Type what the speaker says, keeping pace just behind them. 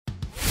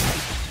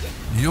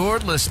You're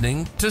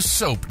listening to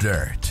Soap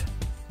Dirt,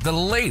 the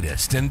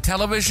latest in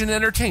television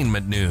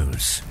entertainment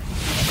news.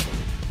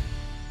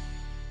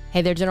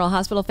 Hey there, General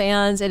Hospital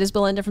fans. It is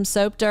Belinda from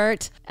Soap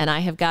Dirt, and I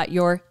have got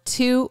your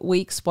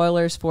 2-week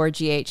spoilers for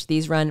GH.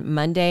 These run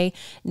Monday,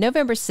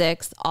 November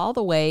 6th, all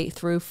the way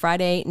through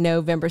Friday,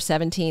 November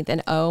 17th.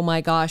 And oh my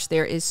gosh,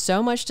 there is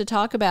so much to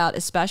talk about,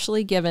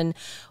 especially given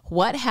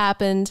what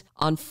happened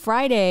on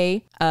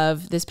Friday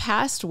of this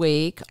past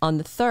week on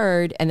the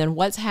 3rd, and then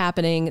what's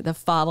happening the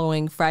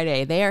following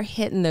Friday. They are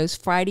hitting those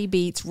Friday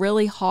beats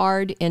really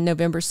hard in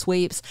November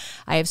sweeps.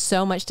 I have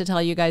so much to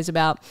tell you guys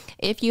about.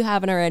 If you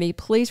haven't already,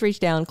 please reach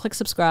down, click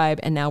subscribe,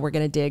 and now we're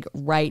going to dig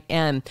right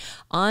in.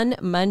 On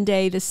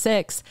Monday the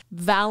 6th,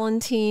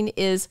 Valentin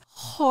is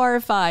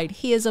horrified.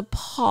 He is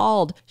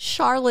appalled.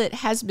 Charlotte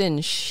has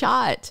been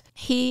shot.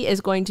 He is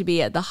going to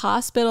be at the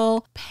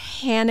hospital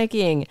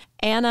panicking.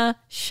 Anna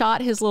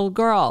shot his little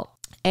girl.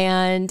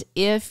 And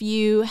if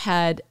you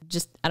had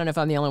I don't know if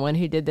I'm the only one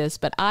who did this,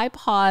 but I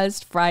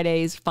paused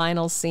Friday's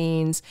final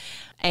scenes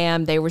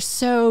and they were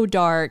so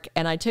dark,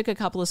 and I took a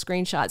couple of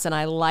screenshots and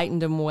I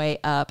lightened them way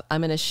up.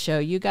 I'm going to show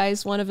you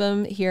guys one of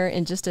them here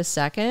in just a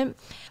second.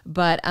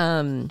 But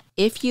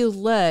if you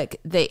look,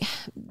 they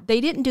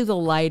didn't do the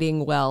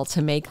lighting well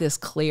to make this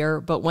clear,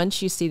 but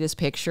once you see this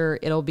picture,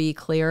 it'll be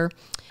clear.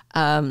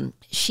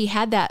 She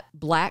had that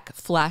black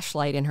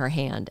flashlight in her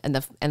hand, and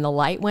the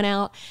light went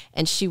out,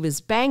 and she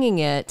was banging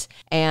it.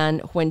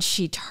 And when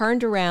she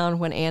turned around,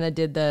 when Anna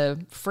did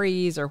the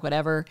freeze or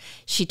whatever,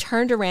 she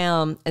turned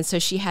around, and so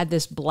she had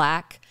this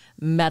black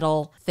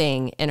metal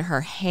thing in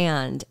her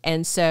hand.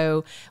 And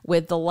so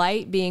with the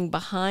light being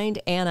behind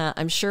Anna,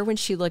 I'm sure when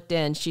she looked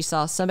in, she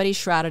saw somebody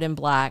shrouded in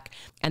black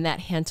and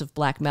that hint of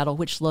black metal,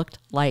 which looked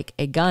like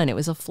a gun. It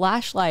was a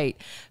flashlight.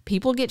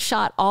 People get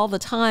shot all the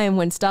time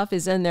when stuff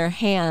is in their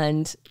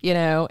hand, you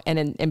know,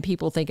 and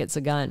people think it's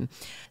a gun.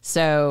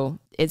 So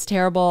it's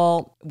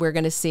terrible. We're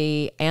going to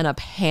see Anna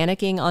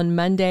panicking on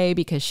Monday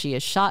because she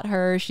has shot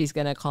her. She's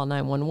going to call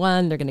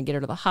 911. They're going to get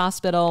her to the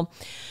hospital.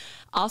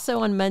 Also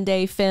on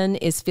Monday, Finn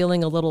is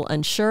feeling a little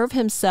unsure of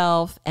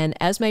himself, and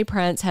Esme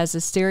Prince has a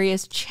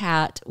serious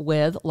chat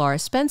with Laura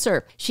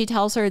Spencer. She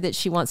tells her that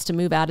she wants to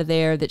move out of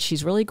there, that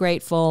she's really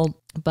grateful,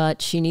 but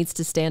she needs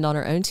to stand on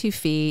her own 2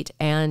 feet,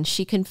 and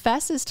she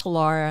confesses to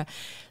Laura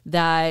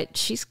that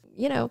she's,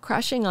 you know,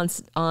 crushing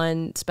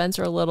on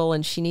Spencer a little,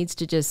 and she needs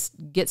to just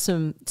get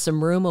some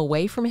room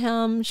away from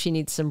him. She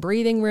needs some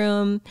breathing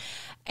room.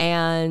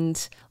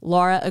 And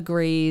Laura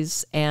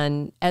agrees,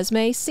 and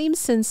Esme seems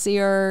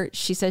sincere.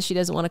 She says she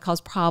doesn't want to cause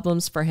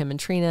problems for him and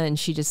Trina, and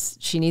she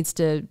needs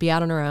to be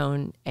out on her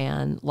own,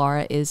 and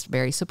Laura is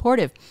very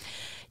supportive.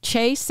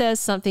 Chase says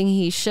something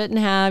he shouldn't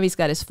have. He's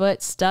got his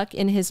foot stuck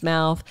in his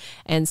mouth,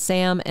 and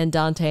Sam and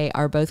Dante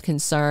are both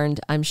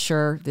concerned. I'm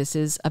sure this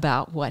is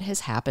about what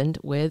has happened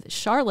with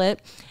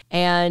Charlotte.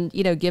 And,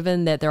 you know,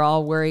 given that they're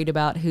all worried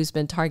about who's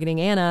been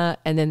targeting Anna,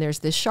 and then there's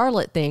this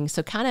Charlotte thing.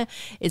 So kind of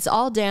it's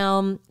all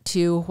down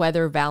to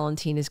whether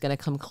Valentin is going to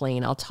come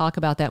clean. I'll talk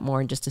about that more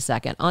in just a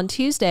second. On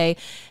Tuesday,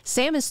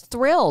 Sam is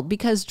thrilled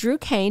because Drew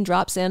Cain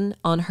drops in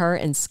on her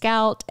and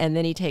Scout, and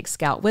then he takes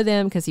Scout with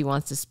him because he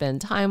wants to spend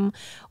time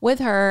with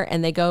her,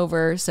 and they go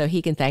over so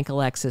he can thank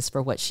Alexis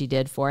for what she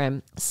did for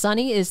him.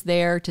 Sunny is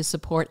there to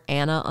support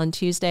Anna on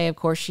Tuesday. Of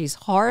course, she's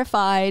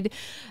horrified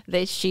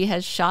that she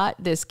has shot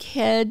this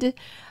kid.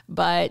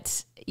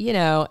 But, you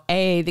know,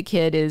 the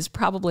kid is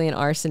probably an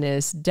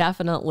arsonist,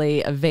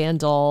 definitely a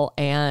vandal,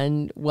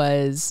 and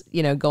was,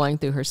 you know, going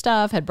through her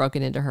stuff, had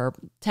broken into her,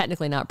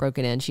 technically not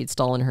broken in, she'd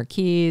stolen her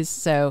keys.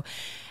 So,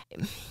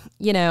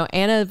 you know,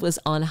 Anna was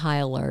on high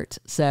alert.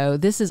 So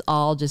this is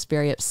all just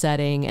very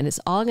upsetting, and it's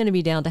all going to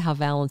be down to how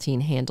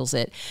Valentin handles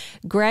it.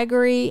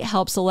 Gregory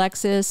helps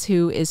Alexis,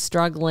 who is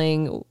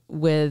struggling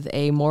with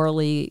a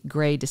morally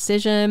gray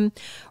decision.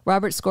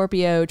 Robert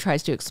Scorpio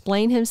tries to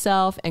explain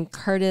himself, and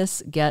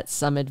Curtis gets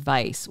some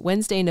advice.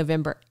 Wednesday,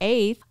 November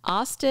 8th,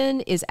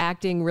 Austin is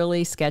acting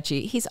really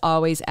sketchy. He's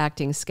always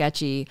acting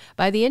sketchy.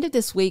 By the end of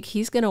this week,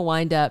 he's going to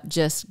wind up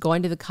just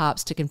going to the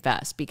cops to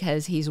confess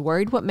because he's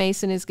worried what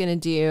Mason is going to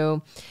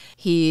do.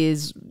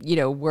 He's, you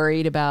know,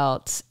 worried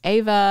about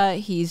Ava.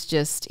 He's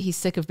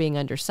sick of being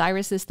under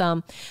Cyrus's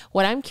thumb.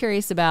 What I'm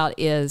curious about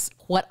is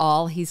what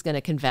all he's going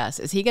to confess.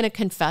 Is he going to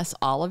confess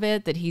all of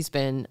it, that he's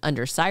been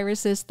under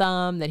Cyrus's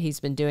thumb, that he's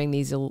been doing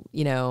these,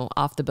 you know,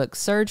 off the book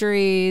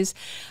surgeries,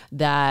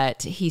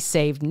 that he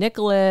saved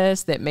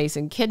Nicholas, that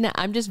Mason kidnapped?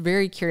 I'm just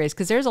very curious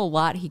because there's a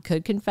lot he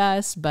could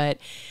confess, but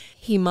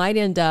he might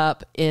end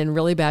up in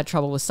really bad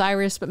trouble with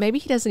Cyrus, but maybe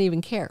he doesn't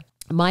even care.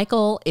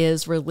 Michael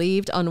is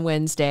relieved on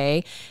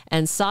Wednesday,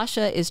 and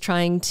Sasha is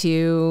trying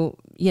to,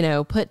 you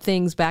know, put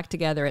things back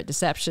together at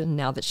Deception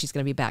now that she's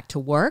going to be back to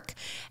work.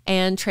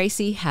 And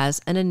Tracy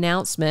has an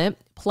announcement.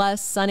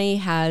 Plus, Sunny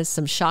has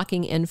some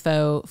shocking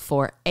info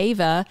for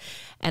Ava.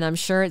 And I'm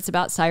sure it's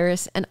about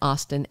Cyrus and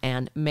Austin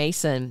and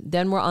Mason.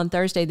 Then we're on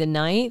Thursday the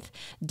 9th.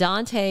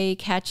 Dante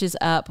catches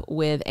up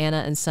with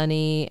Anna and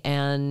Sonny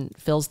and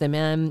fills them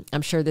in.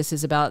 I'm sure this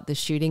is about the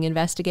shooting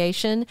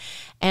investigation.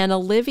 And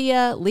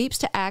Olivia leaps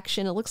to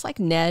action. It looks like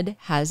Ned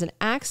has an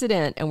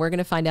accident, and we're going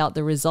to find out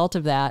the result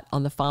of that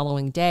on the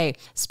following day.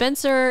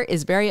 Spencer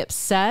is very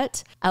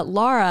upset at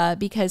Laura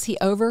because he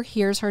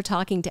overhears her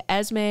talking to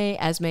Esme.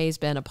 Esme's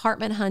been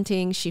apartment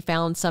hunting. She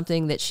found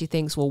something that she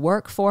thinks will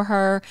work for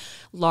her.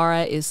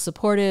 Laura is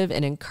supportive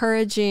and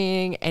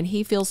encouraging, and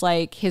he feels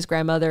like his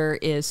grandmother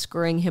is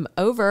screwing him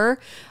over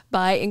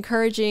by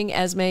encouraging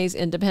Esme's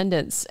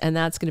independence, and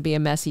that's going to be a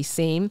messy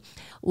scene.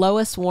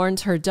 Lois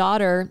warns her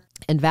daughter,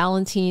 and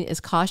Valentin is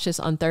cautious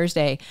on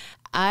Thursday.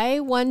 I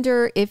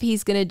wonder if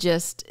he's going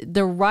to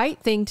the right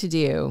thing to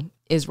do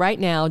is right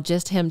now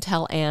just him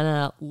tell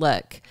Anna,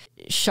 look,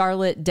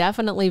 Charlotte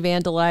definitely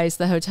vandalized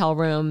the hotel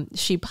room.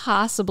 She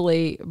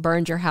possibly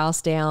burned your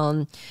house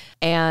down.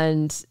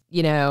 And,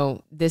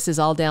 this is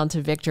all down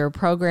to Victor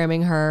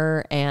programming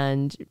her.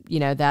 And,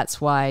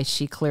 that's why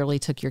she clearly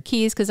took your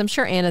keys, because I'm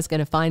sure Anna's going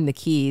to find the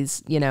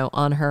keys,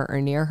 on her or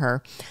near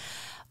her.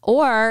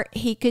 Or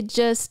he could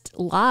just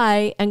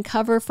lie and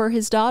cover for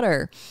his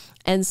daughter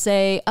and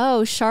say,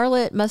 oh,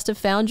 Charlotte must have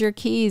found your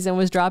keys and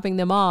was dropping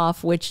them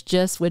off, which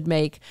just would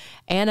make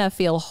Anna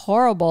feel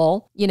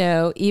horrible,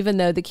 even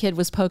though the kid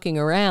was poking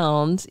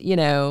around.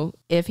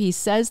 If he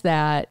says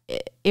that,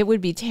 it would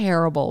be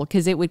terrible,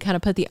 because it would kind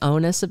of put the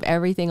onus of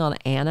everything on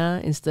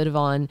Anna instead of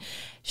on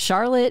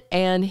Charlotte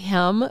and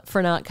him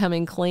for not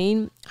coming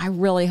clean. I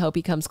really hope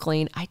he comes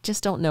clean. I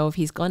just don't know if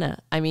he's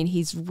gonna. I mean,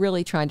 he's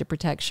really trying to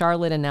protect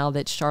Charlotte, and now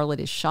that Charlotte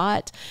is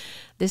shot,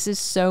 this is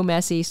so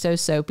messy, so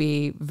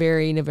soapy,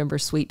 very November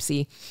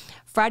sweepsy.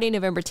 Friday,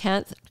 November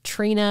 10th,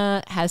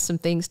 Trina has some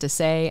things to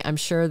say. I'm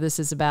sure this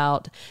is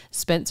about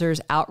Spencer's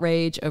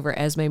outrage over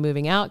Esme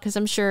moving out, because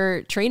I'm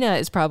sure Trina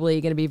is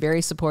probably going to be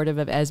very supportive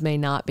of Esme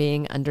not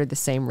being under the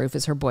same roof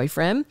as her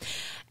boyfriend.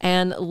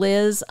 And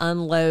Liz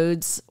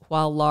unloads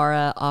while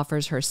Laura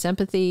offers her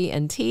sympathy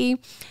and tea.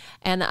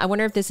 And I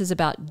wonder if this is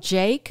about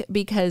Jake,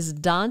 because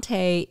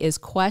Dante is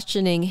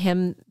questioning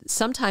him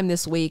sometime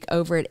this week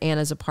over at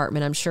Anna's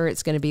apartment. I'm sure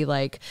it's going to be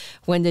like,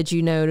 when did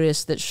you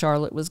notice that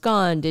Charlotte was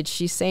gone? Did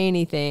she say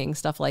anything?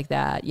 Stuff like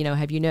that.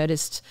 Have you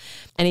noticed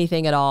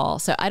anything at all?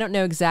 So I don't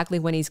know exactly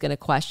when he's going to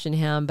question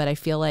him, but I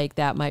feel like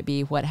that might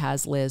be what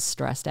has Liz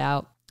stressed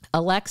out.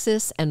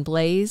 Alexis and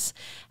Blaze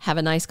have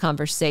a nice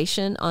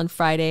conversation on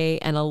Friday,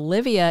 and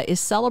Olivia is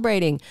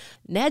celebrating.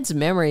 Ned's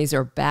memories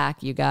are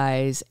back, you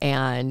guys,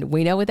 and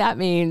we know what that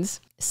means.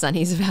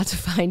 Sonny's about to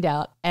find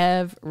out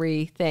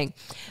everything.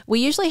 We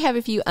usually have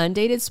a few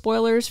undated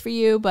spoilers for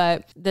you,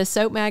 but the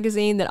soap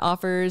magazine that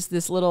offers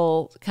this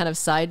little kind of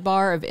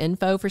sidebar of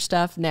info for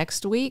stuff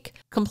next week,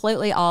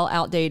 completely all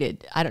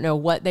outdated. I don't know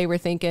what they were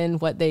thinking,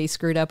 what they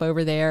screwed up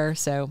over there.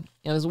 So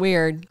it was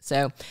weird.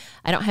 So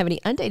I don't have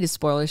any undated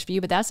spoilers for you,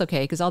 but that's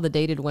okay, because all the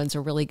dated ones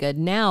are really good.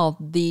 Now,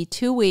 the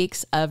 2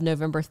 weeks of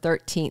November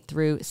 13th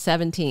through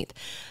 17th,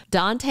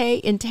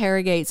 Dante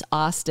interrogates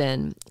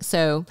Austin.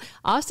 So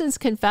Austin's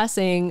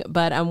confessing,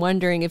 but I'm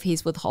wondering if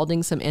he's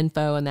withholding some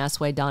info, and that's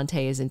why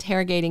Dante is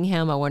interrogating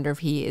him. I wonder if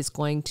he is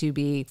going to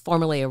be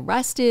formally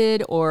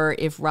arrested, or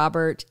if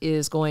Robert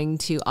is going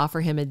to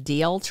offer him a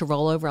deal to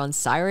roll over on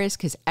Cyrus,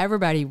 because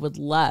everybody would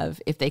love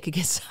if they could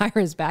get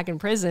Cyrus back in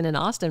prison, and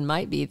Austin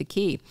might be the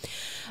key.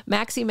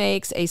 Maxie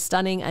makes a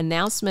stunning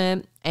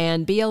announcement,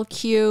 and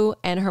BLQ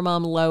and her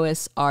mom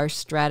Lois are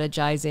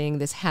strategizing.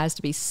 This has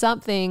to be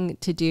something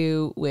to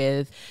do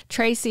with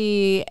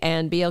Tracy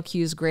and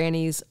BLQ's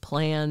granny's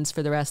plans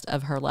for the rest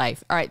of her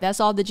life. All right, that's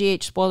all the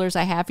GH spoilers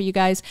I have for you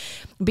guys.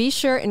 Be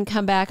sure and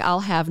come back. I'll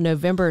have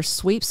November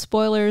sweep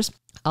spoilers.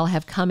 I'll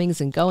have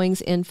comings and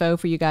goings info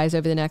for you guys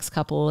over the next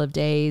couple of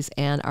days,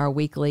 and our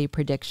weekly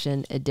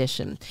prediction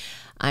edition.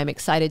 I'm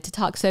excited to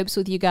talk soaps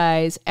with you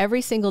guys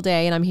every single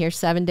day, and I'm here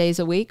 7 days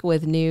a week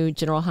with new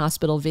General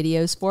Hospital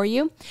videos for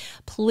you.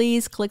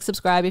 Please click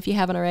subscribe if you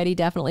haven't already.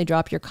 Definitely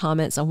drop your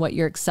comments on what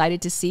you're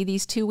excited to see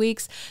these 2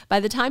 weeks. By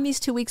the time these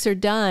 2 weeks are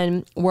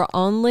done, we're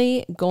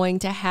only going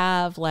to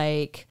have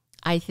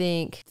I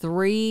think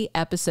 3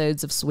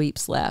 episodes of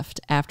sweeps left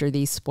after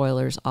these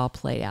spoilers all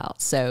played out.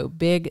 So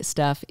big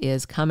stuff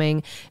is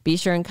coming. Be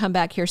sure and come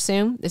back here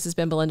soon. This has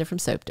been Belinda from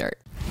Soap Dirt.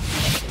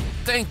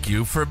 Thank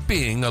you for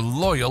being a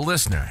loyal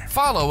listener.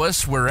 Follow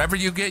us wherever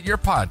you get your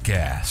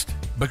podcast,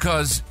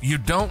 because you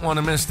don't want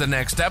to miss the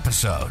next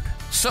episode.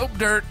 Soap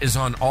Dirt is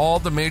on all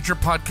the major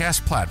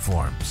podcast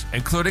platforms,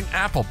 including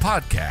Apple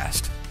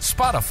Podcast,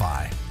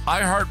 Spotify,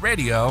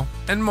 iHeartRadio,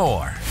 and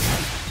more.